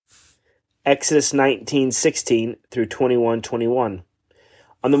Exodus 19:16 through 21:21.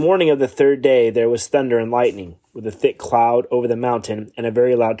 On the morning of the third day there was thunder and lightning, with a thick cloud over the mountain and a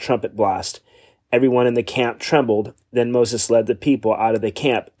very loud trumpet blast. Everyone in the camp trembled. Then Moses led the people out of the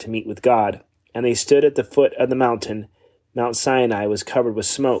camp to meet with God. And they stood at the foot of the mountain. Mount Sinai was covered with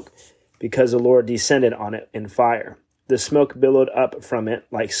smoke, because the Lord descended on it in fire. The smoke billowed up from it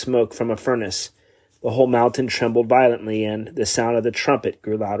like smoke from a furnace. The whole mountain trembled violently, and the sound of the trumpet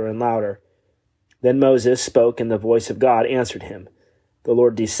grew louder and louder. Then Moses spoke, and the voice of God answered him. The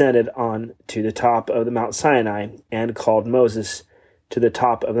Lord descended on to the top of the Mount Sinai and called Moses to the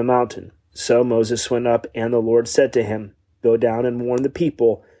top of the mountain. So Moses went up, and the Lord said to him, Go down and warn the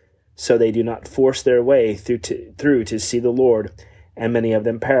people, so they do not force their way through to see the Lord, and many of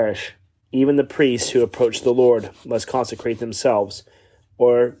them perish. Even the priests who approach the Lord must consecrate themselves,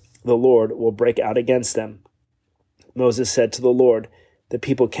 or the Lord will break out against them. Moses said to the Lord, The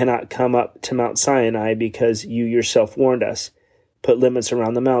people cannot come up to Mount Sinai because you yourself warned us. Put limits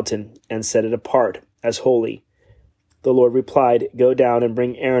around the mountain and set it apart as holy. The Lord replied, Go down and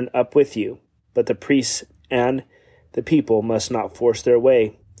bring Aaron up with you, but the priests and the people must not force their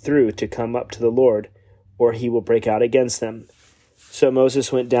way through to come up to the Lord, or he will break out against them. So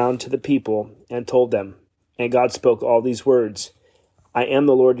Moses went down to the people and told them, and God spoke all these words, I am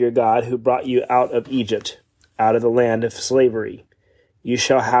the Lord your God who brought you out of Egypt, out of the land of slavery. You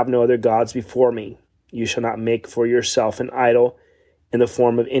shall have no other gods before me. You shall not make for yourself an idol in the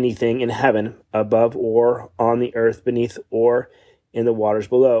form of anything in heaven, above, or on the earth beneath, or in the waters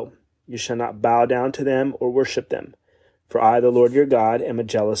below. You shall not bow down to them or worship them. For I, the Lord your God, am a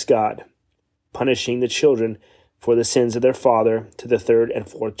jealous God, punishing the children for the sins of their father to the third and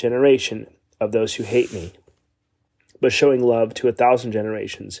fourth generation of those who hate me, but showing love to 1,000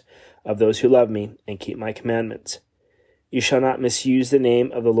 generations of those who love me and keep my commandments. You shall not misuse the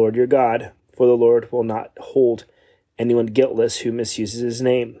name of the Lord your God, for the Lord will not hold anyone guiltless who misuses his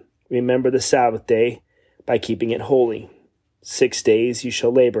name. Remember the Sabbath day by keeping it holy. 6 days you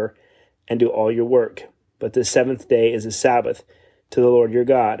shall labor and do all your work, but the seventh day is a Sabbath to the Lord your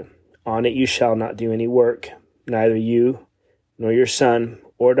God. On it you shall not do any work, neither you, nor your son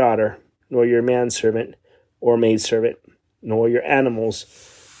or daughter, nor your manservant or maidservant, nor your animals,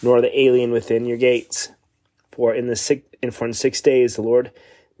 nor the alien within your gates. For in 6 days the Lord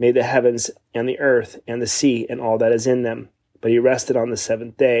made the heavens and the earth and the sea and all that is in them. But he rested on the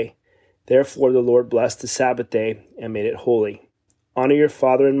seventh day. Therefore the Lord blessed the Sabbath day and made it holy. Honor your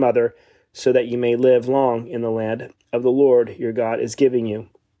father and mother, so that you may live long in the land of the Lord your God is giving you.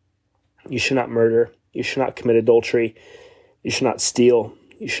 You shall not murder. You shall not commit adultery. You shall not steal.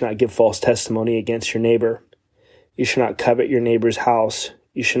 You shall not give false testimony against your neighbor. You shall not covet your neighbor's house.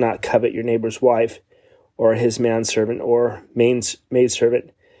 You shall not covet your neighbor's wife, or his manservant or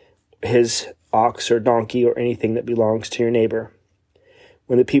maidservant, his ox or donkey, or anything that belongs to your neighbor.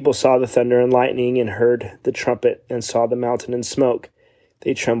 When the people saw the thunder and lightning and heard the trumpet and saw the mountain in smoke,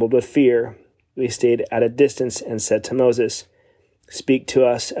 they trembled with fear. They stayed at a distance and said to Moses, Speak to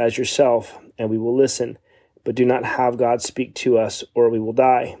us as yourself, and we will listen, but do not have God speak to us, or we will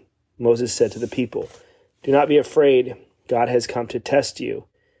die. Moses said to the people, Do not be afraid. God has come to test you,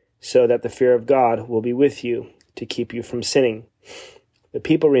 so that the fear of God will be with you, to keep you from sinning. The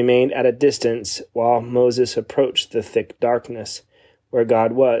people remained at a distance while Moses approached the thick darkness where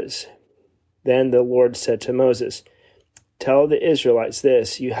God was. Then the Lord said to Moses, Tell the Israelites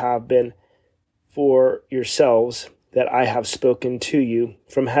this, You have been for yourselves that I have spoken to you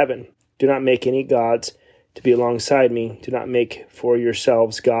from heaven. Do not make any gods to be alongside me. Do not make for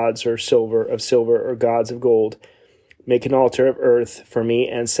yourselves gods of silver or gods of gold. Make an altar of earth for me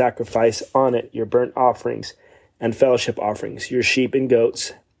and sacrifice on it your burnt offerings and fellowship offerings, your sheep and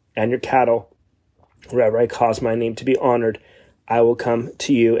goats, and your cattle. Wherever I cause my name to be honored, I will come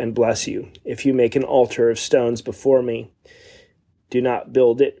to you and bless you. If you make an altar of stones before me, do not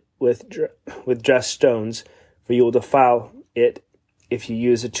build it with dressed stones, for you will defile it if you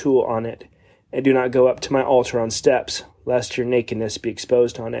use a tool on it. And do not go up to my altar on steps, lest your nakedness be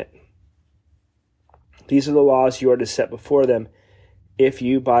exposed on it. These are the laws you are to set before them. If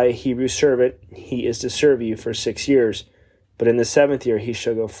you buy a Hebrew servant, he is to serve you for 6 years, but in the 7th year he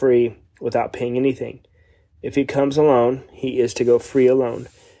shall go free without paying anything. If he comes alone, he is to go free alone.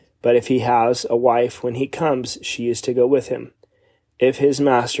 But if he has a wife, when he comes, she is to go with him. If his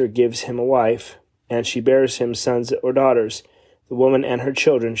master gives him a wife, and she bears him sons or daughters, the woman and her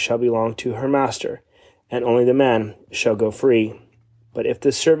children shall belong to her master, and only the man shall go free. But if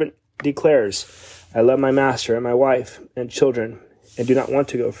the servant declares, I love my master and my wife and children, and do not want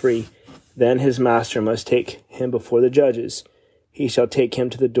to go free, then his master must take him before the judges. he shall take him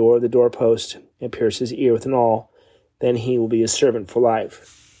to the door of the doorpost and pierce his ear with an awl. Then he will be his servant for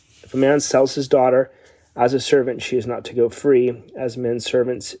life. If a man sells his daughter as a servant, she is not to go free, as men's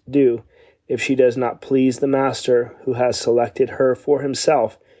servants do. If she does not please the master who has selected her for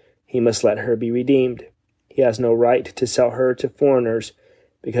himself, he must let her be redeemed. He has no right to sell her to foreigners,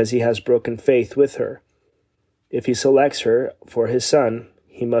 because he has broken faith with her. If he selects her for his son,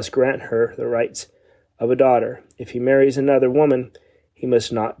 he must grant her the rights of a daughter. If he marries another woman, he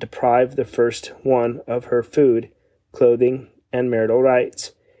must not deprive the first one of her food, clothing, and marital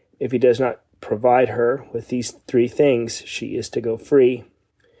rights. If he does not provide her with these three things, she is to go free,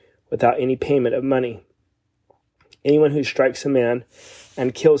 without any payment of money. Anyone who strikes a man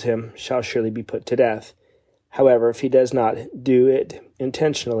and kills him shall surely be put to death. However, if he does not do it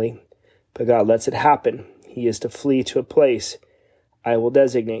intentionally, but God lets it happen, he is to flee to a place I will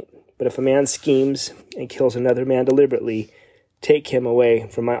designate. But if a man schemes and kills another man deliberately, take him away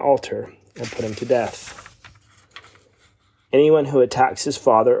from my altar and put him to death. Anyone who attacks his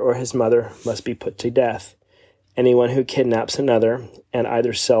father or his mother must be put to death. Anyone who kidnaps another and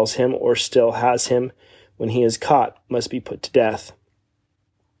either sells him or still has him when he is caught must be put to death.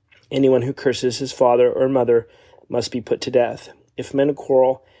 Anyone who curses his father or mother must be put to death. If men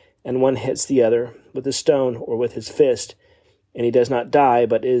quarrel and one hits the other with a stone or with his fist, and he does not die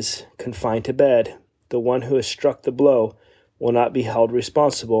but is confined to bed, the one who has struck the blow will not be held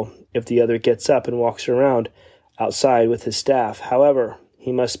responsible if the other gets up and walks around outside with his staff. However,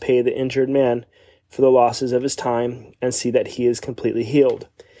 he must pay the injured man for the losses of his time and see that he is completely healed.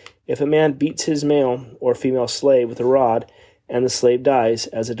 If a man beats his male or female slave with a rod and the slave dies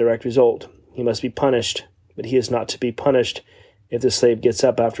as a direct result, he must be punished, but he is not to be punished if the slave gets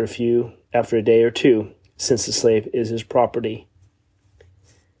up after a day or two, since the slave is his property.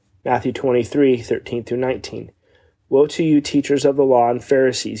 Matthew 23:13-19. Woe to you, teachers of the law and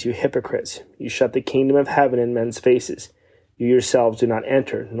Pharisees, you hypocrites! You shut the kingdom of heaven in men's faces. You yourselves do not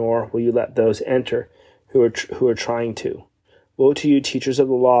enter, nor will you let those enter who are trying to. Woe to you, teachers of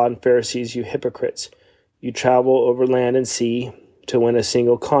the law and Pharisees, you hypocrites! You travel over land and sea to win a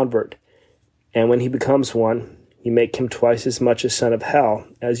single convert, and when he becomes one, you make him twice as much a son of hell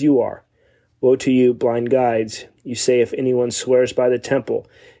as you are. Woe to you, blind guides! You say, if anyone swears by the temple,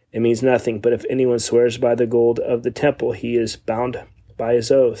 it means nothing, but if anyone swears by the gold of the temple, he is bound by his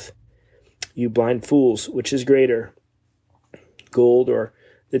oath. You blind fools, which is greater, gold or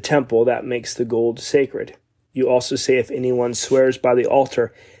the temple that makes the gold sacred? You also say, if anyone swears by the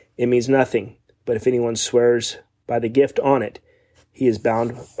altar, it means nothing, but if anyone swears by the gift on it, he is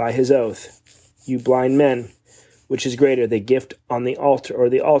bound by his oath. You blind men, which is greater, the gift on the altar or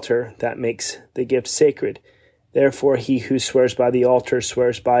the altar that makes the gift sacred? Therefore he who swears by the altar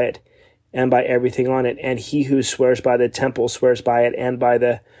swears by it and by everything on it, and he who swears by the temple swears by it and by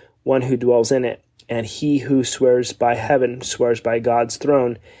the one who dwells in it. And he who swears by heaven swears by God's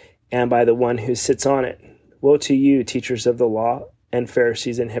throne and by the one who sits on it. Woe to you, teachers of the law and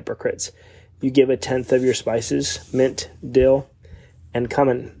Pharisees and hypocrites! You give a tenth of your spices, mint, dill, and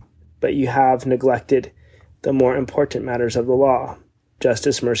cumin, but you have neglected the more important matters of the law,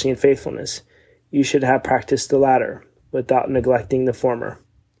 justice, mercy, and faithfulness. You should have practiced the latter without neglecting the former.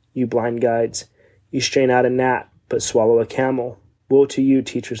 You blind guides! You strain out a gnat, but swallow a camel. Woe to you,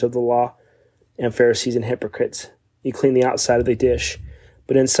 teachers of the law and Pharisees and hypocrites! You clean the outside of the dish,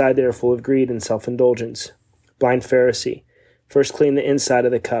 but inside they are full of greed and self-indulgence. Blind Pharisee! First clean the inside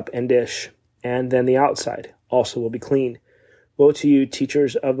of the cup and dish, and then the outside also will be clean. Woe to you,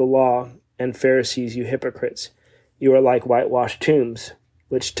 teachers of the law and Pharisees, you hypocrites! You are like whitewashed tombs,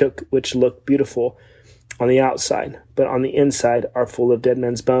 which look beautiful on the outside, but on the inside are full of dead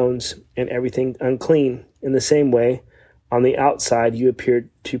men's bones and everything unclean. In the same way, on the outside you appear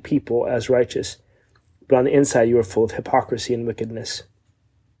to people as righteous, but on the inside you are full of hypocrisy and wickedness.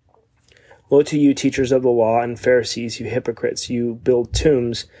 Woe to you, teachers of the law and Pharisees, you hypocrites! You build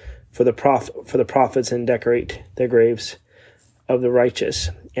tombs for the prophets and decorate their graves of the righteous.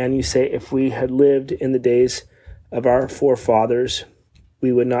 And you say, if we had lived in the days of our forefathers,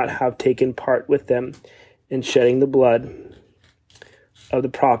 we would not have taken part with them in shedding the blood of the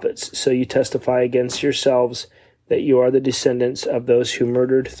prophets. So you testify against yourselves that you are the descendants of those who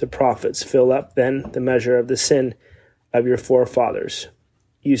murdered the prophets. Fill up then the measure of the sin of your forefathers.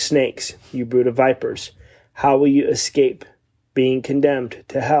 You snakes, you brood of vipers, how will you escape being condemned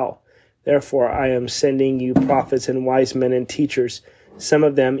to hell? Therefore I am sending you prophets and wise men and teachers. Some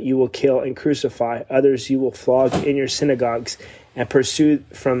of them you will kill and crucify, others you will flog in your synagogues and pursue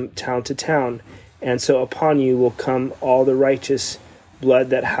from town to town. And so upon you will come all the righteous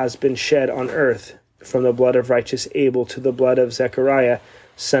blood that has been shed on earth, from the blood of righteous Abel to the blood of Zechariah,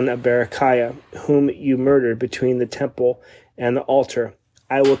 son of Berechiah, whom you murdered between the temple and the altar.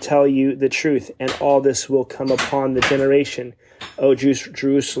 I will tell you the truth, and all this will come upon the generation. O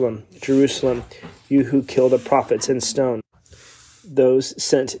Jerusalem, Jerusalem, you who kill the prophets and stone those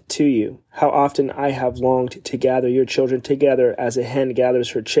sent to you. How often I have longed to gather your children together as a hen gathers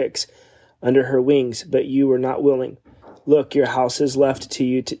her chicks under her wings, but you were not willing. Look, your house is left to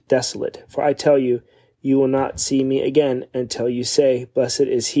you desolate. For I tell you, you will not see me again until you say, Blessed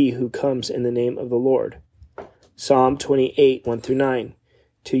is he who comes in the name of the Lord. Psalm 28, 1-9.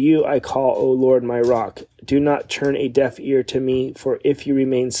 To you I call, O Lord, my rock. Do not turn a deaf ear to me, for if you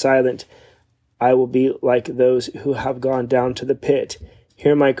remain silent, I will be like those who have gone down to the pit.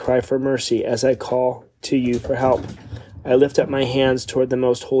 Hear my cry for mercy as I call to you for help. I lift up my hands toward the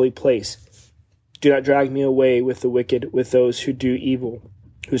most holy place. Do not drag me away with the wicked, with those who do evil,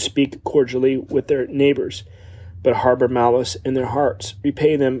 who speak cordially with their neighbors, but harbor malice in their hearts.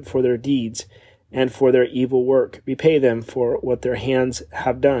 Repay them for their deeds and for their evil work. Repay them for what their hands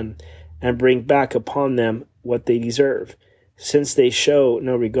have done, and bring back upon them what they deserve. Since they show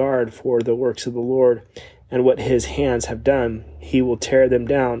no regard for the works of the Lord and what his hands have done, he will tear them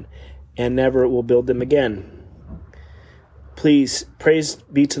down and never will build them again. Praise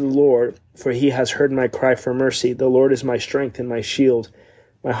be to the Lord, for he has heard my cry for mercy. The Lord is my strength and my shield.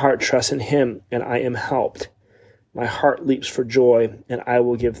 My heart trusts in him, and I am helped. My heart leaps for joy, and I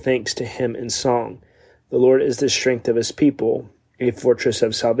will give thanks to him in song. The Lord is the strength of his people, a fortress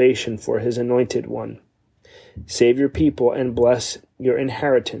of salvation for his anointed one. Save your people and bless your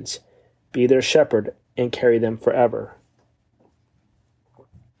inheritance. Be their shepherd and carry them forever.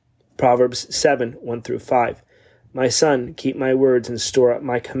 Proverbs 7, 1-5. My son, keep my words and store up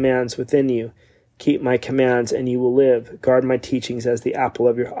my commands within you. Keep my commands and you will live. Guard my teachings as the apple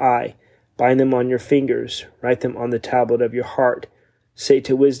of your eye. Bind them on your fingers. Write them on the tablet of your heart. Say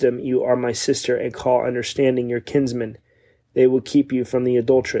to wisdom, you are my sister, and call understanding your kinsman. They will keep you from the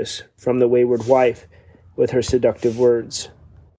adulteress, from the wayward wife, with her seductive words.